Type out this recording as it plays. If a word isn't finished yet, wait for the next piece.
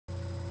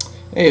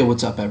Hey,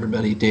 what's up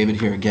everybody?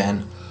 David here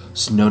again.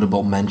 It's a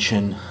notable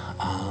mention.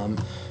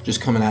 Just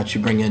coming at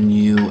you, bringing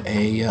you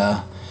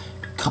a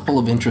couple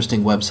of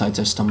interesting websites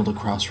I stumbled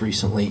across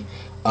recently.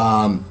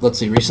 Let's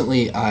see,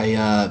 recently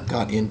I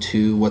got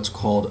into what's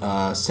called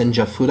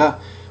Senjafuda,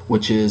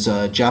 which is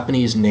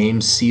Japanese name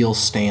seal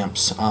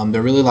stamps.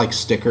 They're really like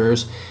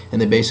stickers,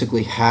 and they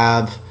basically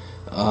have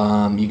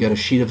you get a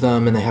sheet of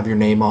them and they have your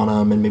name on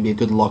them and maybe a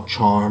good luck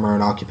charm or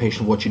an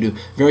occupation of what you do.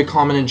 Very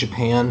common in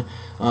Japan.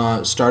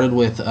 Started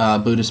with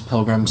Buddhist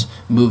pilgrims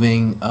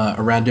moving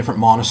around different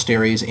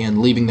monasteries and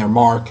leaving their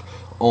mark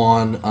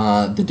on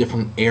the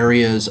different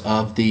areas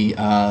of the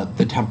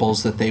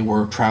temples that they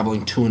were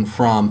traveling to and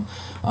from.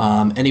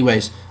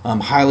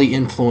 Highly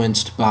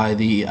influenced by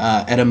the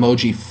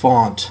Edomoji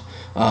font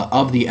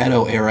of the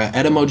Edo era.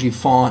 Edomoji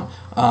font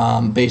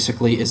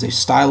basically is a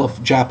style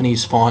of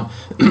Japanese font.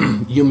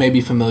 You may be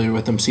familiar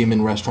with them, see them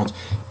in restaurants.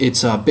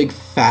 It's big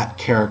fat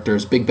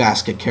characters, big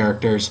basket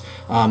characters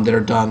that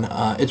are done.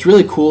 It's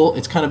really cool.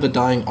 It's kind of a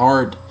dying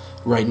art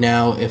right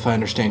now, if I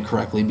understand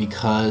correctly,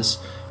 because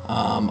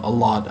a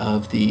lot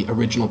of the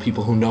original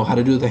people who know how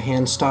to do the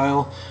hand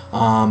style,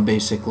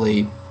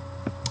 basically,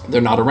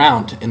 they're not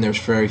around, and there's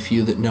very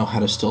few that know how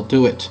to still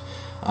do it.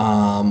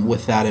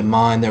 With that in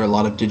mind, there are a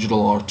lot of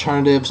digital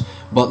alternatives,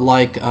 but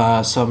like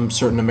some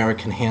certain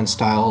American hand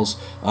styles,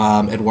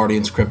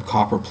 Edwardian script,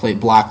 copper plate,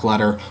 black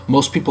letter,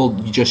 most people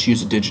just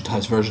use a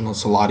digitized version.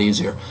 It's a lot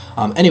easier.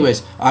 I'm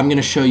going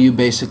to show you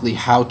basically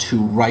how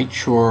to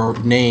write your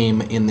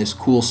name in this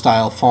cool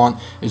style font,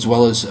 as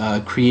well as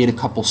create a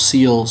couple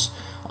seals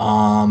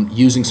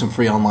using some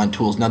free online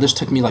tools. Now this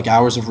took me like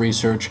hours of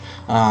research.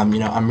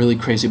 I'm really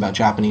crazy about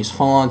Japanese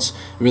fonts,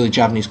 really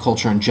Japanese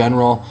culture in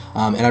general,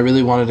 and I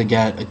really wanted to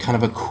get a kind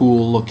of a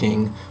cool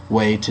looking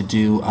way to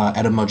do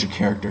Edomoji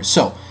characters.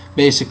 So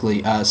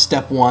basically,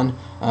 step one,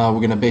 we're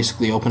going to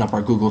basically open up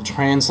our Google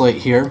Translate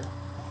here.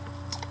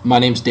 My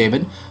name's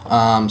David,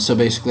 so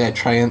basically I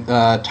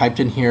typed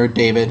in here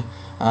David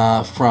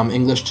from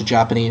English to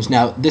Japanese.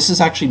 Now this is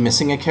actually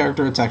missing a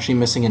character. It's actually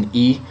missing an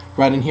E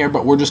right in here,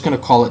 but we're just going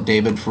to call it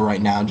David for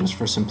right now, just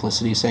for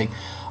simplicity's sake.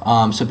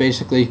 So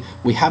basically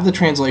we have the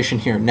translation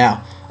here.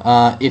 Now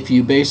if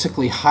you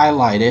basically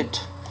highlight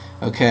it,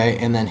 okay,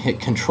 and then hit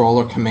Control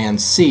or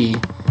Command C,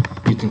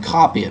 you can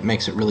copy it.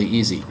 Makes it really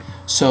easy.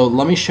 So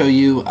let me show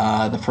you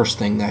the first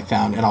thing that I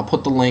found, and I'll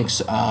put the links.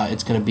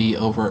 It's going to be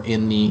over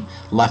in the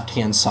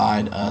left-hand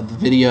side of the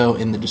video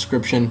in the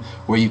description,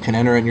 where you can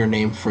enter in your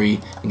name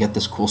free and get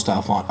this cool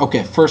style font.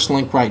 Okay, first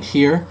link right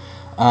here.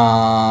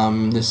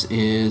 This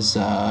is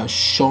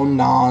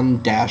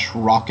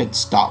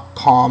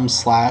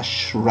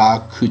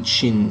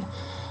shonan-rockets.com/rakuchin.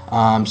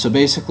 So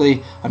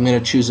basically, I'm going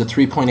to choose a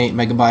 3.8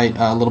 megabyte,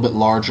 a little bit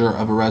larger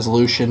of a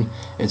resolution.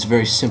 It's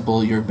very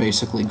simple. You're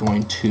basically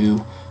going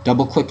to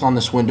double click on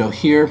this window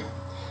here.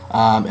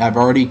 I've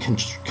already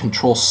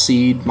Control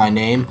C'd my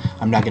name.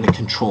 I'm now going to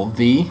Control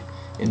V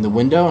in the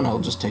window, and I'll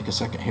just take a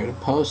second here to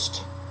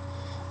post.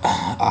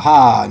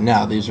 Aha!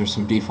 Now these are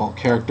some default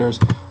characters.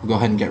 We'll go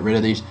ahead and get rid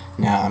of these.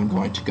 Now I'm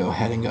going to go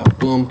ahead and go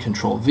boom,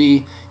 Control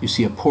V. You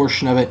see a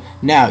portion of it.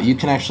 Now you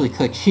can actually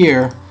click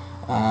here.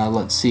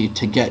 Let's see,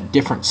 to get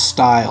different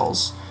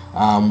styles,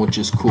 which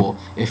is cool.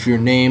 If your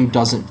name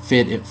doesn't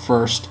fit at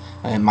first,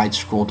 it might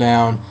scroll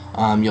down.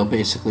 You'll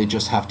basically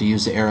just have to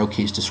use the arrow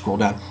keys to scroll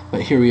down.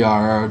 But here we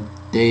are,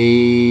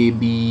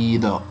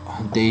 Davido.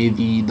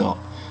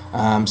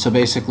 So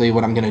basically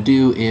what I'm going to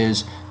do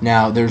is,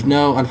 now there's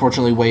no,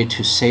 unfortunately, way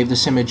to save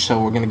this image,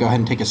 so we're going to go ahead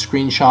and take a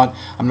screenshot.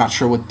 I'm not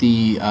sure what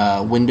the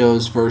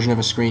Windows version of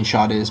a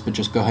screenshot is, but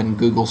just go ahead and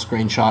Google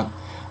screenshot.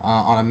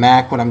 On a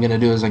Mac, what I'm going to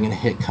do is I'm going to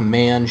hit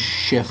Command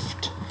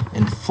Shift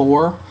and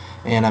 4,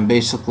 and I'm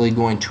basically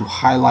going to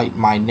highlight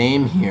my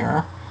name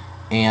here,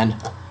 and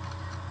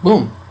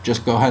boom,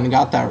 just go ahead and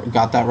got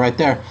that right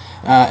there.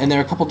 And there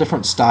are a couple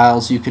different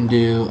styles you can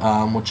do,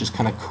 which is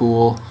kind of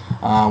cool.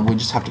 We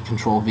just have to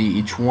Control V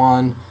each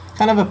one.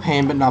 Kind of a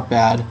pain, but not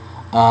bad.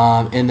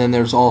 And then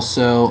there's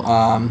also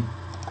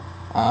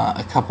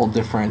a couple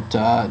different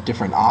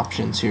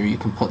options here. You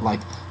can put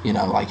like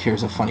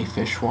here's a funny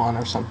fish one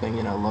or something,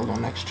 logo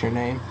next to your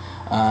name.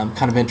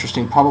 Kind of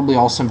interesting, probably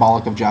all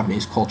symbolic of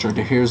Japanese culture.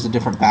 Here's the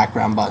different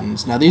background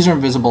buttons. Now these are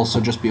invisible, so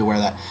just be aware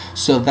of that.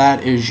 So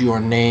that is your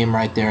name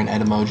right there in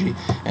Edomoji.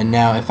 And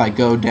now if I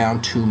go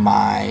down to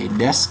my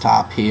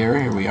desktop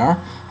here we are,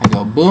 I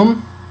go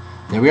boom,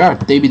 there we are,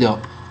 Davido.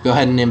 Go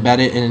ahead and embed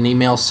it in an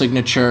email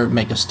signature,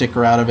 make a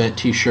sticker out of it,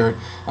 t-shirt.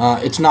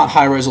 It's not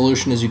high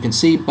resolution as you can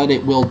see, but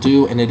it will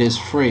do, and it is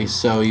free,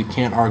 so you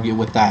can't argue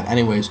with that.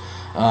 Anyways,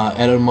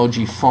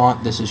 Edomoji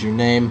font, this is your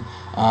name.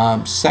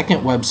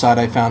 Second website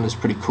I found is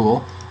pretty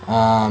cool.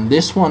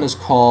 This one is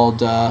called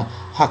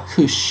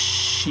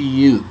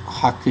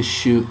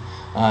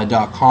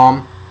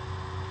hakushoot.com.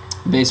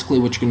 Basically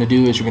what you're going to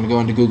do is you're going to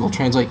go into Google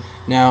Translate.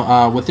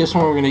 Now with this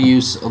one we're going to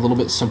use a little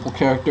bit simple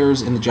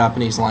characters. In the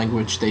Japanese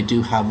language they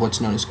do have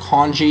what's known as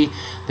kanji.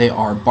 They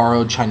are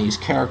borrowed Chinese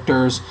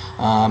characters,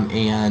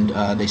 and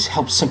they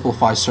help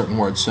simplify certain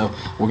words. So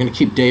we're going to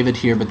keep David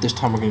here, but this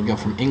time we're going to go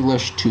from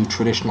English to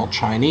traditional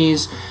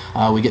Chinese.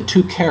 We get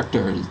two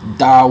characters,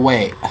 da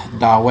wei.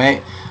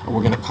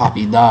 We're going to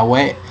copy da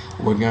wei.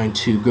 We're going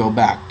to go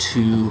back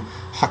to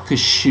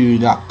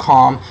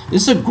hakushu.com.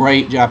 This is a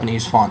great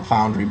Japanese font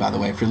foundry, by the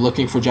way. If you're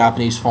looking for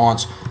Japanese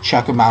fonts,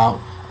 check them out.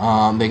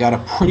 They got a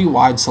pretty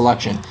wide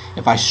selection.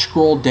 If I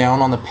scroll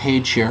down on the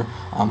page here,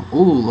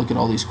 ooh, look at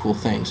all these cool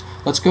things.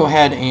 Let's go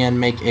ahead and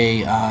make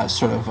a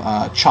sort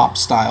of chop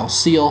style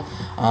seal.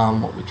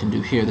 What we can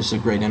do here, this is a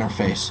great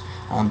interface.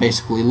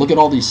 Basically, look at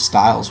all these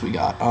styles we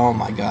got. Oh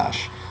my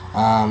gosh.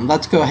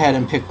 Let's go ahead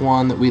and pick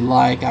one that we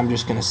like. I'm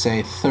just going to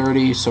say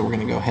 30, so we're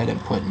going to go ahead and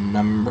put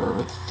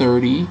number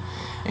 30.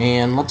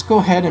 And let's go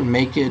ahead and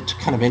make it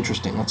kind of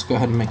interesting. Let's go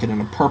ahead and make it in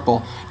a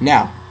purple.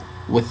 Now,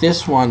 with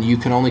this one, you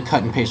can only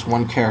cut and paste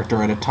one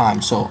character at a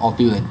time. So I'll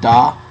do the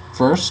da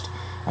first,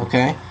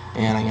 okay?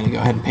 And I'm going to go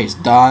ahead and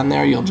paste da in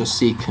there. You'll just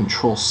see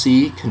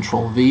Control-C,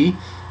 Control-V,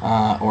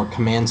 or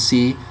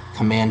Command-C,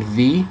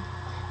 Command-V.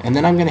 And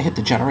then I'm going to hit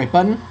the generate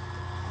button.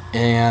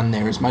 And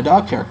there's my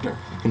da character.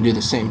 I can do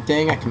the same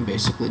thing. I can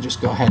basically just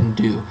go ahead and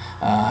do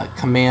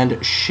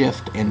Command,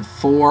 Shift, and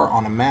 4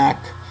 on a Mac.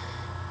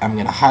 I'm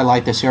going to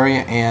highlight this area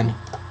and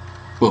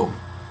boom,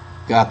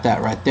 got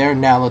that right there.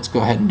 Now let's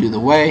go ahead and do the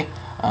way.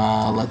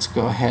 Let's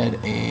go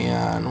ahead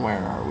and, where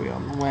are we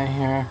on the way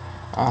here?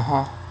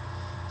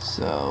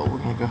 So we're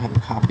going to go ahead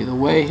and copy the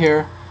way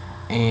here.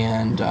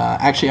 And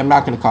actually I'm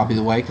not going to copy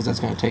the way because that's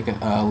going to take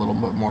a little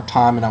bit more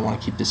time, and I want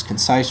to keep this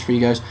concise for you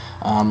guys.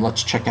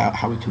 Let's check out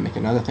how we can make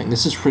another thing.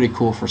 This is pretty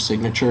cool for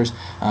signatures.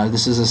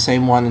 This is the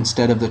same one.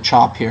 Instead of the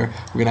chop here,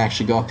 we're going to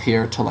actually go up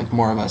here to like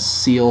more of a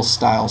seal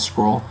style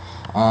scroll.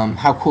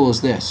 How cool is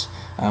this?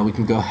 We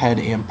can go ahead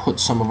and put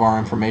some of our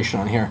information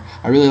on here.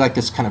 I really like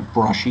this kind of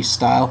brushy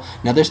style.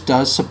 Now this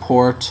does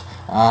support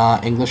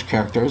English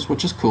characters,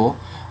 which is cool.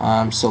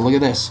 So look at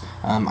this.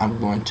 I'm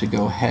going to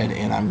go ahead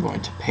and I'm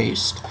going to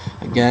paste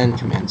again,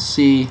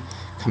 Command-C,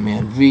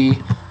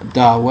 Command-V,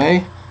 da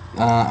wei.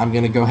 I'm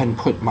going to go ahead and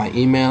put my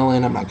email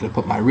in. I'm not going to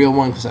put my real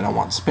one because I don't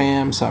want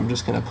spam, so I'm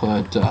just going to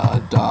put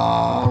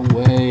da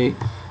wei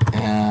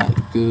at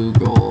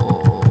google.com,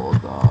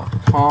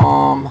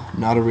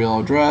 not a real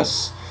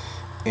address.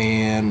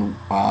 And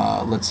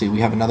let's see, we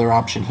have another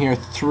option here,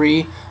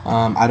 3.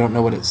 I don't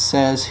know what it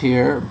says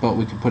here, but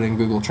we could put it in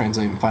Google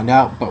Translate and find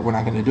out, but we're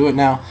not going to do it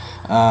now.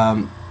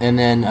 And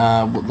then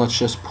let's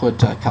just put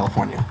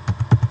California.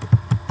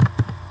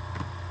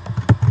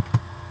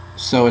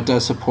 So it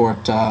does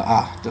support,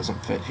 it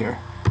doesn't fit here.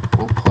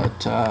 We'll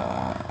put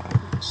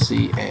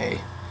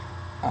CA.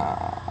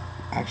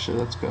 Actually,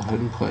 let's go ahead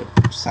and put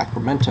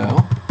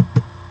Sacramento.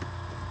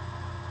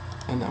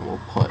 And then we'll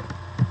put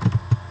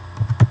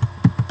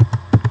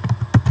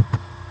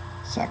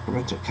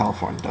Sacramento,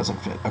 California.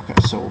 Doesn't fit. Okay,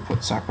 so we'll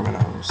put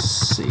Sacramento,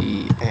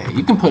 CA.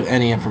 You can put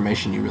any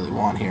information you really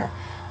want here.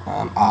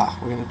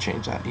 We're going to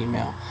change that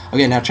email.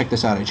 Okay, now check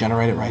this out. I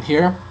generate it right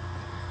here.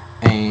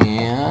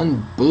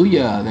 And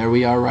booyah, there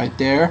we are right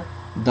there.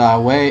 Da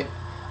wei.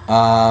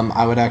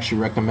 I would actually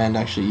recommend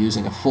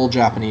using a full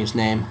Japanese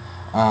name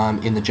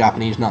in the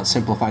Japanese, not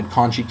simplified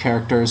kanji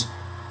characters.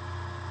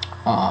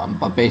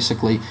 But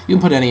basically, you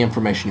can put any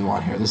information you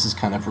want here. This is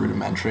kind of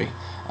rudimentary.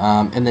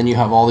 And then you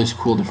have all these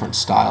cool different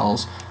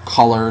styles,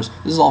 colors.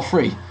 This is all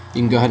free.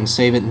 You can go ahead and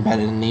save it, embed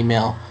it in an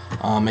email,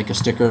 make a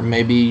sticker.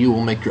 Maybe you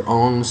will make your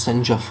own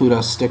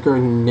Senjafuda sticker,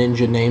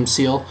 ninja name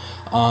seal.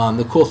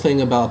 The cool thing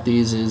about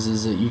these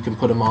is that you can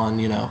put them on,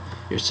 your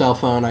cell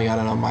phone. I got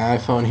it on my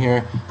iPhone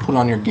here. Put it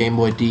on your Game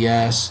Boy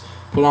DS.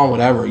 Put on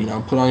whatever,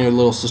 put on your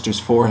little sister's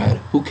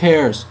forehead. Who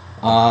cares?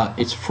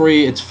 It's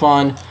free. It's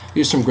fun.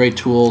 Here's some great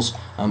tools.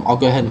 I'll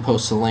go ahead and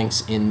post the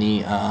links in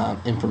the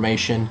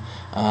information.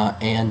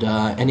 And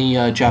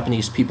any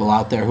Japanese people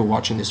out there who are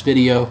watching this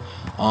video,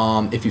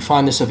 if you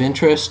find this of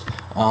interest,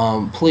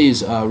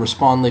 please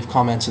respond, leave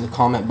comments in the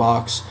comment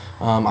box.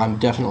 I'm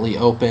definitely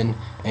open,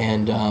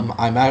 and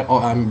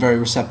I'm very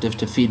receptive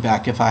to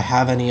feedback. If I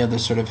have any other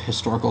sort of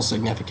historical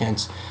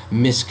significance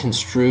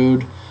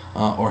misconstrued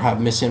or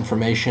have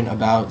misinformation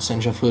about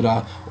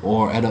Senjafuda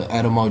or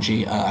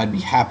Edomoji, I'd be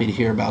happy to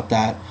hear about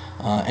that.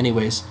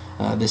 Anyways,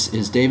 this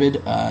is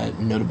David,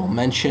 notable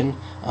mention,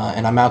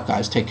 and I'm out,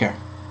 guys. Take care.